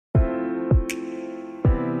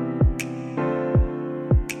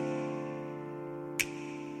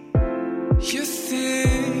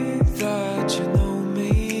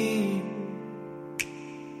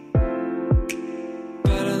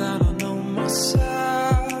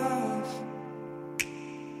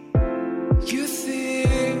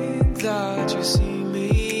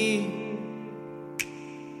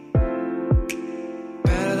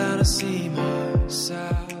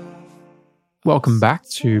Welcome back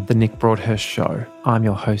to The Nick Broadhurst Show. I'm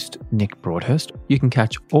your host, Nick Broadhurst. You can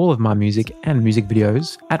catch all of my music and music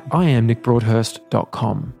videos at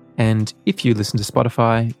iamnickbroadhurst.com. And if you listen to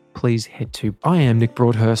Spotify, please head to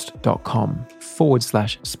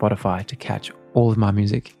iamnickbroadhurst.com/Spotify to catch all of my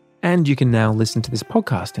music. And you can now listen to this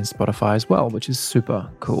podcast in Spotify as well, which is super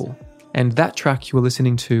cool. And that track you were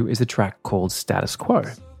listening to is a track called Status Quo.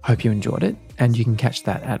 Hope you enjoyed it, and you can catch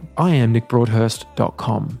that at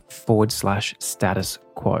iamnickbroadhurst.com/status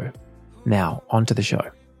quo. Now, on to the show.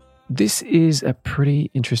 This is a pretty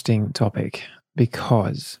interesting topic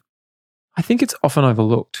because I think it's often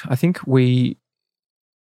overlooked. I think we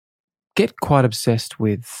get quite obsessed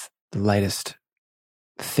with the latest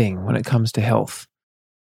thing when it comes to health.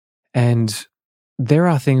 And there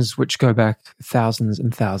are things which go back thousands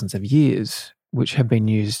and thousands of years, which have been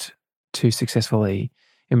used to successfully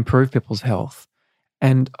improve people's health.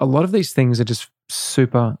 And a lot of these things are just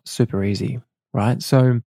super, super easy, right?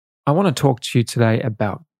 So I want to talk to you today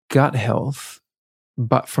about gut health,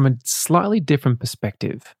 but from a slightly different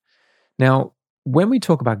perspective. Now, when we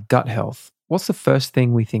talk about gut health, what's the first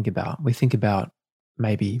thing we think about? We think about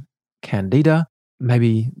maybe candida,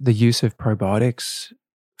 maybe the use of probiotics,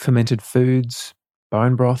 fermented foods,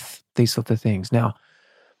 bone broth, these sorts of things. Now,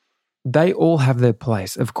 they all have their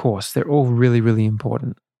place, of course. They're all really, really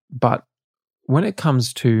important. But when it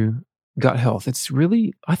comes to gut health, it's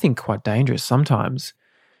really, I think, quite dangerous sometimes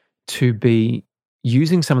to be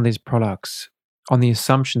using some of these products on the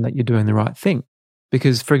assumption that you're doing the right thing.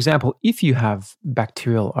 Because, for example, if you have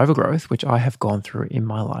bacterial overgrowth, which I have gone through in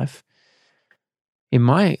my life, in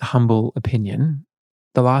my humble opinion,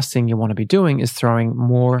 the last thing you want to be doing is throwing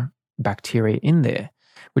more bacteria in there,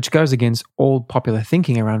 which goes against all popular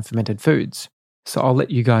thinking around fermented foods. So I'll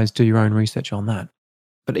let you guys do your own research on that.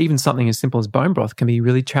 But even something as simple as bone broth can be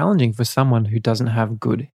really challenging for someone who doesn't have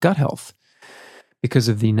good gut health because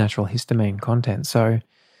of the natural histamine content. So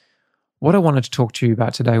what I wanted to talk to you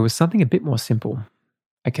about today was something a bit more simple,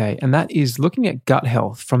 okay? And that is looking at gut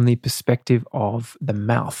health from the perspective of the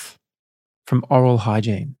mouth, from oral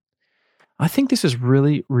hygiene. I think this is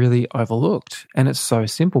really, really overlooked, and it's so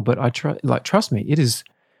simple, but trust me, it is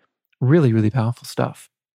really, really powerful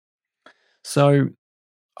stuff. So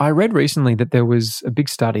I read recently that there was a big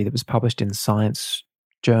study that was published in Science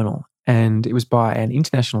Journal, and it was by an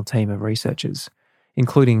international team of researchers,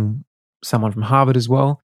 including someone from Harvard as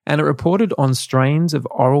well, and it reported on strains of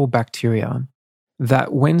oral bacteria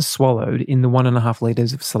that when swallowed in the 1.5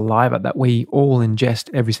 liters of saliva that we all ingest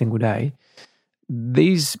every single day,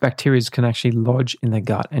 these bacteria can actually lodge in the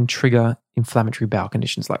gut and trigger inflammatory bowel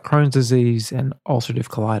conditions like Crohn's disease and ulcerative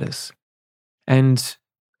colitis. And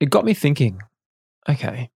it got me thinking,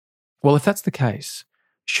 okay, well, if that's the case,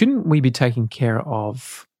 shouldn't we be taking care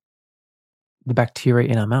of the bacteria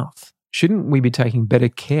in our mouth? Shouldn't we be taking better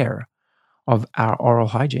care of our oral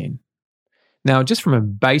hygiene? Now, just from a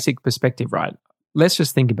basic perspective, right, let's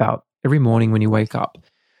just think about every morning when you wake up.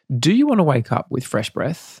 Do you want to wake up with fresh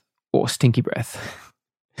breath or stinky breath?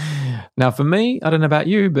 Now, for me, I don't know about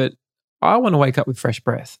you, but I want to wake up with fresh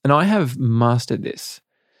breath, and I have mastered this.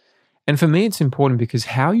 And for me, it's important because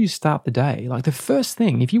how you start the day, like the first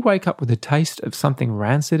thing, if you wake up with a taste of something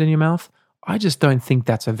rancid in your mouth, I just don't think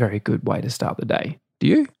that's a very good way to start the day. Do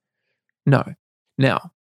you? No.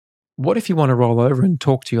 Now, what if you want to roll over and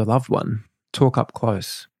talk to your loved one, talk up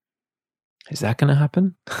close? Is that going to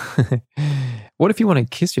happen? What if you want to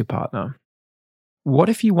kiss your partner? What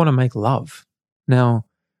if you want to make love? Now,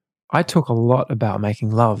 I talk a lot about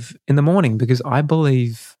making love in the morning because I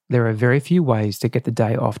believe there are very few ways to get the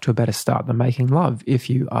day off to a better start than making love if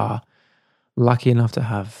you are lucky enough to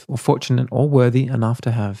have, or fortunate or worthy enough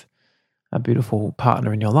to have a beautiful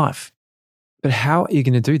partner in your life. But how are you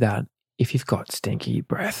going to do that if you've got stinky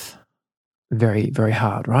breath? Very, very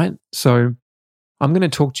hard, right? So I'm going to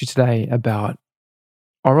talk to you today about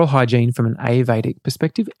oral hygiene from an Ayurvedic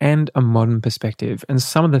perspective and a modern perspective, and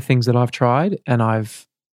some of the things that I've tried and I've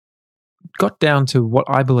got down to what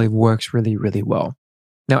I believe works really, really well.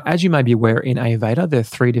 Now, as you may be aware, in Ayurveda, there are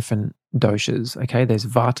 3 different doshas, okay? There's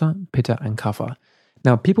Vata, Pitta, and Kapha.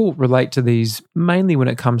 Now, people relate to these mainly when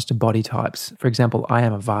it comes to body types. For example, I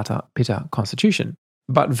am a Vata, Pitta constitution.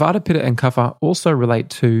 But Vata, Pitta, and Kapha also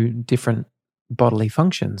relate to different bodily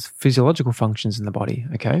functions, physiological functions in the body,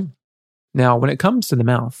 okay? Now, when it comes to the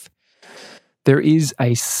mouth, there is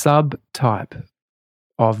a subtype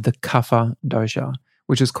of the Kapha dosha,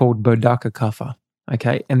 which is called Bodhaka Kapha,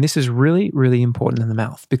 okay? And this is really, really important in the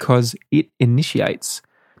mouth because it initiates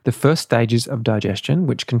the first stages of digestion,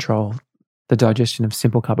 which control the digestion of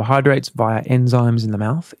simple carbohydrates via enzymes in the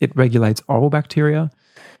mouth. It regulates oral bacteria.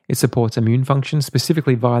 It supports immune function,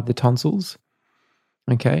 specifically via the tonsils.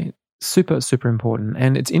 Okay, super, super important.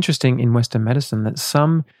 And it's interesting in Western medicine that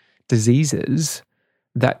some diseases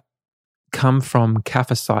that come from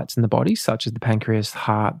kapha sites in the body, such as the pancreas,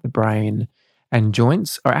 heart, the brain, and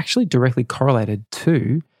joints, are actually directly correlated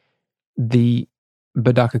to the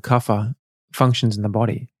Baddhaka kapha functions in the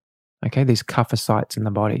body. Okay, these kapha sites in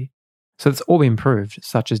the body. So it's all been proved,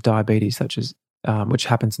 such as diabetes, such as which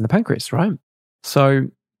happens in the pancreas, right? So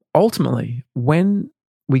ultimately, when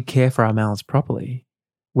we care for our mouths properly,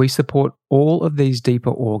 we support all of these deeper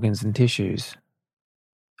organs and tissues.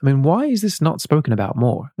 I mean, why is this not spoken about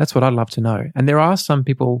more? That's what I'd love to know. And there are some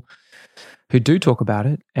people who do talk about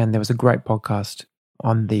it. And there was a great podcast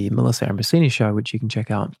on the Melissa Ambrosini show, which you can check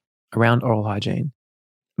out, around oral hygiene.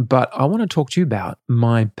 But I want to talk to you about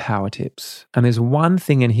my power tips. And there's one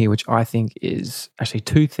thing in here which I think is actually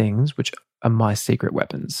two things which are my secret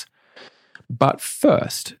weapons. But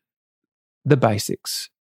first, the basics.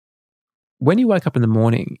 When you wake up in the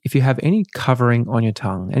morning, if you have any covering on your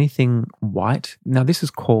tongue, anything white, now this is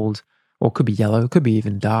called, or could be yellow, could be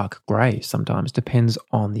even dark grey sometimes, depends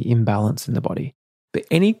on the imbalance in the body. But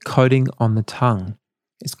any coating on the tongue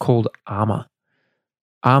is called ama.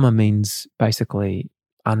 Ama means basically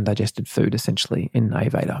undigested food, essentially, in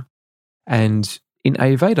Ayurveda. And in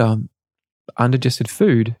Ayurveda, undigested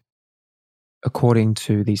food, according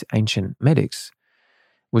to these ancient medics,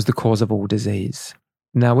 was the cause of all disease.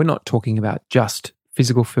 Now, we're not talking about just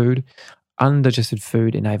physical food. Undigested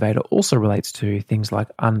food in Ayurveda also relates to things like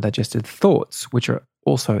undigested thoughts, which are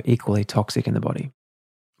also equally toxic in the body.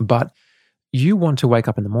 But you want to wake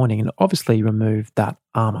up in the morning and obviously remove that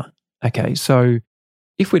ama. Okay, so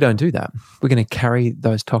if we don't do that, we're going to carry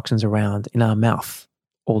those toxins around in our mouth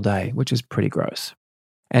all day, which is pretty gross.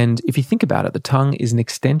 And if you think about it, the tongue is an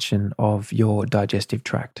extension of your digestive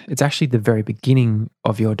tract. It's actually the very beginning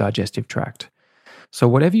of your digestive tract. So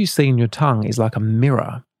whatever you see in your tongue is like a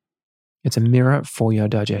mirror. It's a mirror for your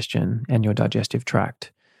digestion and your digestive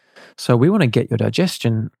tract. So we want to get your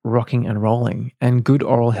digestion rocking and rolling. And good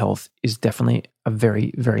oral health is definitely a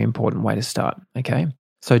very, very important way to start, okay?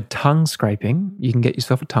 So tongue scraping, you can get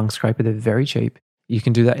yourself a tongue scraper. They're very cheap. You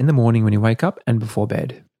can do that in the morning when you wake up and before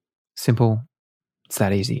bed. Simple. It's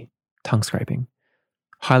that easy. Tongue scraping.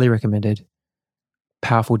 Highly recommended.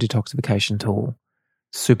 Powerful detoxification tool.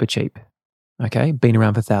 Super cheap. Okay? Been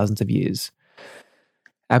around for thousands of years.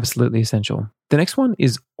 Absolutely essential. The next one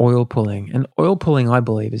is oil pulling. And oil pulling, I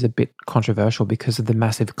believe, is a bit controversial because of the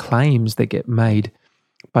massive claims that get made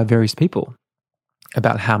by various people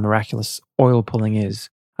about how miraculous oil pulling is.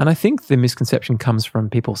 And I think the misconception comes from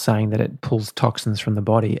people saying that it pulls toxins from the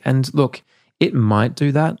body. And look, it might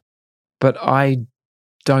do that, but I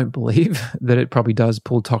don't believe that it probably does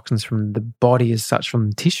pull toxins from the body as such,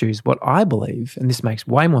 from tissues. What I believe, and this makes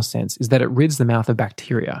way more sense, is that it rids the mouth of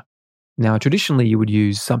bacteria. Now, traditionally, you would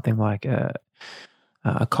use something like a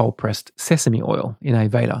cold-pressed sesame oil in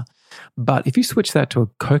Ayurveda. But if you switch that to a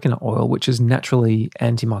coconut oil, which is naturally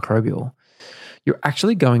antimicrobial, you're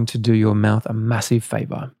actually going to do your mouth a massive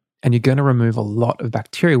favor. And you're going to remove a lot of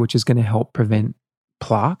bacteria, which is going to help prevent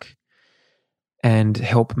plaque and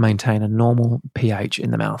help maintain a normal pH in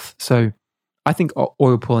the mouth. So I think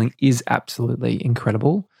oil pulling is absolutely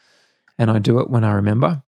incredible. And I do it when I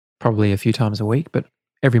remember, probably a few times a week, but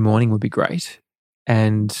every morning would be great.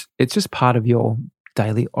 And it's just part of your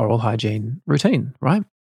daily oral hygiene routine, right?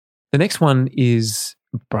 The next one is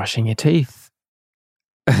brushing your teeth.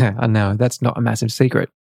 I know that's not a massive secret,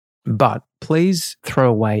 but please throw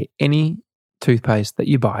away any toothpaste that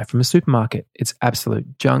you buy from a supermarket. It's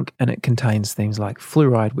absolute junk and it contains things like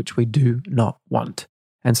fluoride, which we do not want,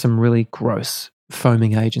 and some really gross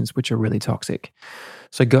foaming agents, which are really toxic.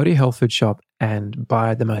 So go to your health food shop and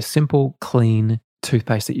buy the most simple, clean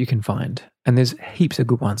toothpaste that you can find. And there's heaps of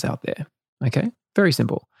good ones out there. Okay? Very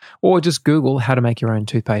simple. Or just Google how to make your own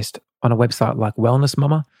toothpaste on a website like Wellness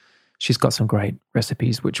Mama. She's got some great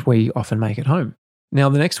recipes, which we often make at home. Now,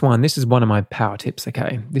 the next one, this is one of my power tips,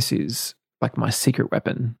 okay? This is like my secret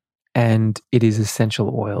weapon, and it is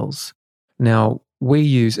essential oils. Now, we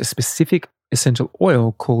use a specific essential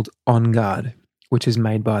oil called On Guard, which is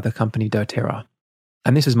made by the company doTERRA.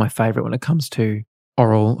 And this is my favorite when it comes to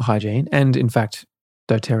oral hygiene. And in fact,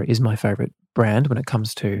 doTERRA is my favorite brand when it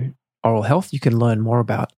comes to oral health. You can learn more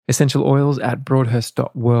about essential oils at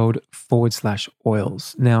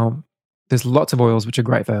broadhurst.world/oils. Now, there's lots of oils which are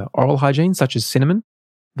great for oral hygiene, such as cinnamon.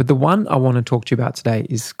 But the one I want to talk to you about today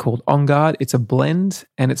is called On Guard. It's a blend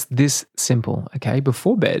and it's this simple, okay?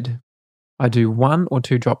 Before bed, I do 1 or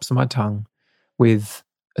 2 drops on my tongue with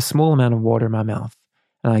a small amount of water in my mouth.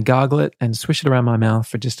 And I gargle it and swish it around my mouth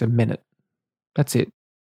for just a minute. That's it.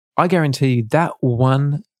 I guarantee you that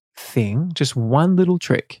one thing, just one little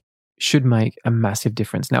trick, should make a massive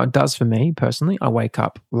difference. Now, it does for me personally. I wake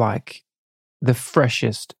up like the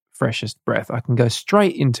freshest breath. I can go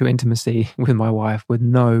straight into intimacy with my wife with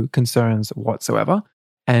no concerns whatsoever.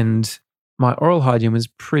 And my oral hygiene was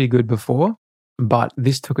pretty good before, but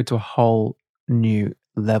this took it to a whole new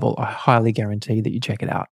level. I highly guarantee that you check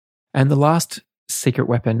it out. And the last secret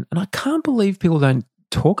weapon, and I can't believe people don't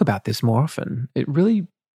talk about this more often. It really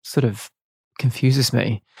sort of confuses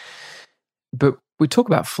me. But we talk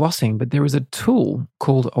about flossing, but there is a tool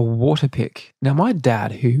called a water pick. Now, my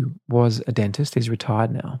dad, who was a dentist, he's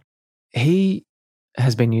retired now, he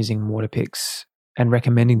has been using water picks and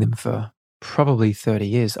recommending them for probably 30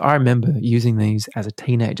 years. I remember using these as a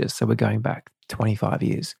teenager, so we're going back 25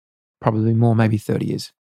 years, probably more, maybe 30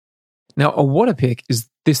 years. Now, a water pick is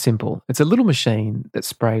this simple. It's a little machine that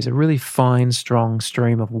sprays a really fine, strong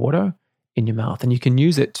stream of water in your mouth, and you can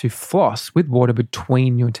use it to floss with water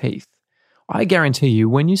between your teeth. I guarantee you,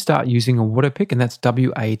 when you start using a water pick, and that's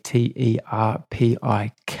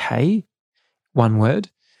WATERPIK, one word,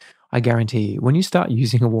 I guarantee you, when you start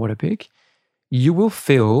using a water pick, you will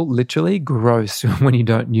feel literally gross when you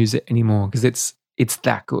don't use it anymore because it's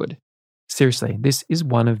that good. Seriously, this is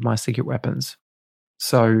one of my secret weapons.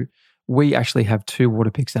 So we actually have 2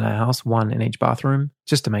 water picks in our house, one in each bathroom,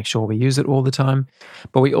 just to make sure we use it all the time.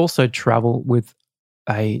 But we also travel with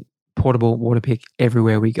a portable water pick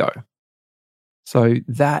everywhere we go. So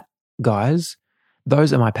that, guys,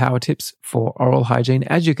 those are my power tips for oral hygiene.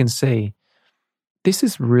 As you can see, this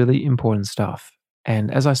is really important stuff.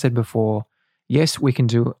 And as I said before, yes, we can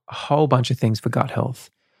do a whole bunch of things for gut health,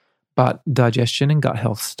 but digestion and gut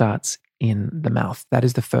health starts in the mouth. That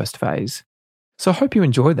is the first phase. So I hope you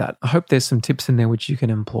enjoyed that. I hope there's some tips in there which you can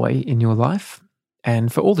employ in your life.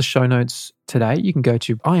 And for all the show notes today, you can go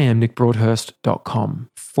to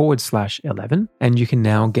iamnickbroadhurst.com/11 and you can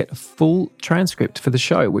now get a full transcript for the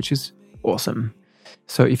show, which is awesome.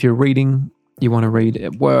 So if you're reading, you want to read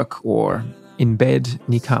at work or in bed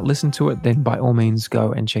and you can't listen to it, then by all means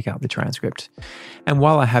go and check out the transcript. And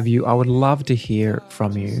while I have you, I would love to hear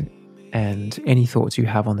from you and any thoughts you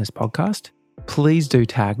have on this podcast. Please do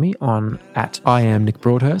tag me on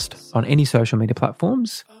 @IamNickBroadhurst on any social media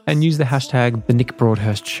platforms and use the hashtag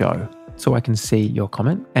 #TheNickBroadhurstShow so I can see your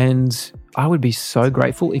comment. And I would be so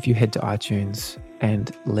grateful if you head to iTunes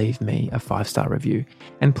and leave me a 5-star review.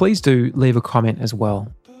 And please do leave a comment as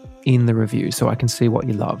well in the review so I can see what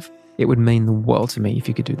you love. It would mean the world to me if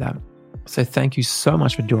you could do that. So thank you so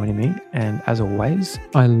much for joining me. And as always,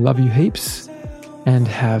 I love you heaps and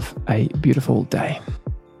have a beautiful day.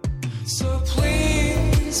 So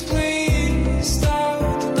please, please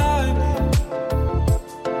stop denying me.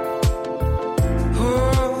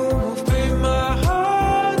 Oh, babe, my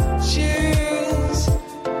heart cheers.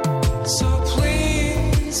 So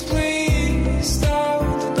please, please stop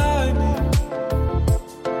denying me.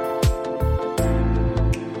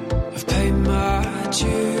 I've paid my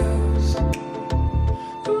dues.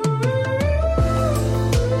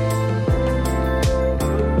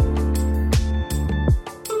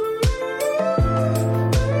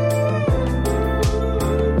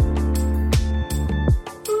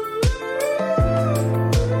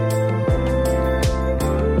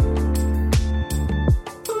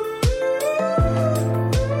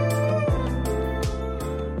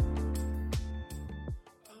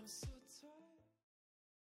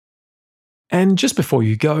 And just before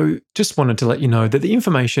you go, just wanted to let you know that the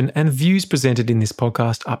information and views presented in this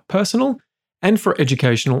podcast are personal and for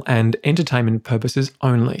educational and entertainment purposes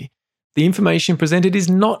only. The information presented is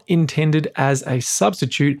not intended as a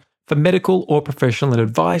substitute for medical or professional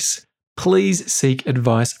advice. Please seek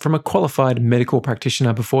advice from a qualified medical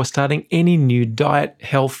practitioner before starting any new diet,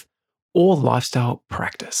 health, or lifestyle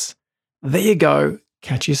practice. There you go.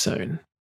 Catch you soon.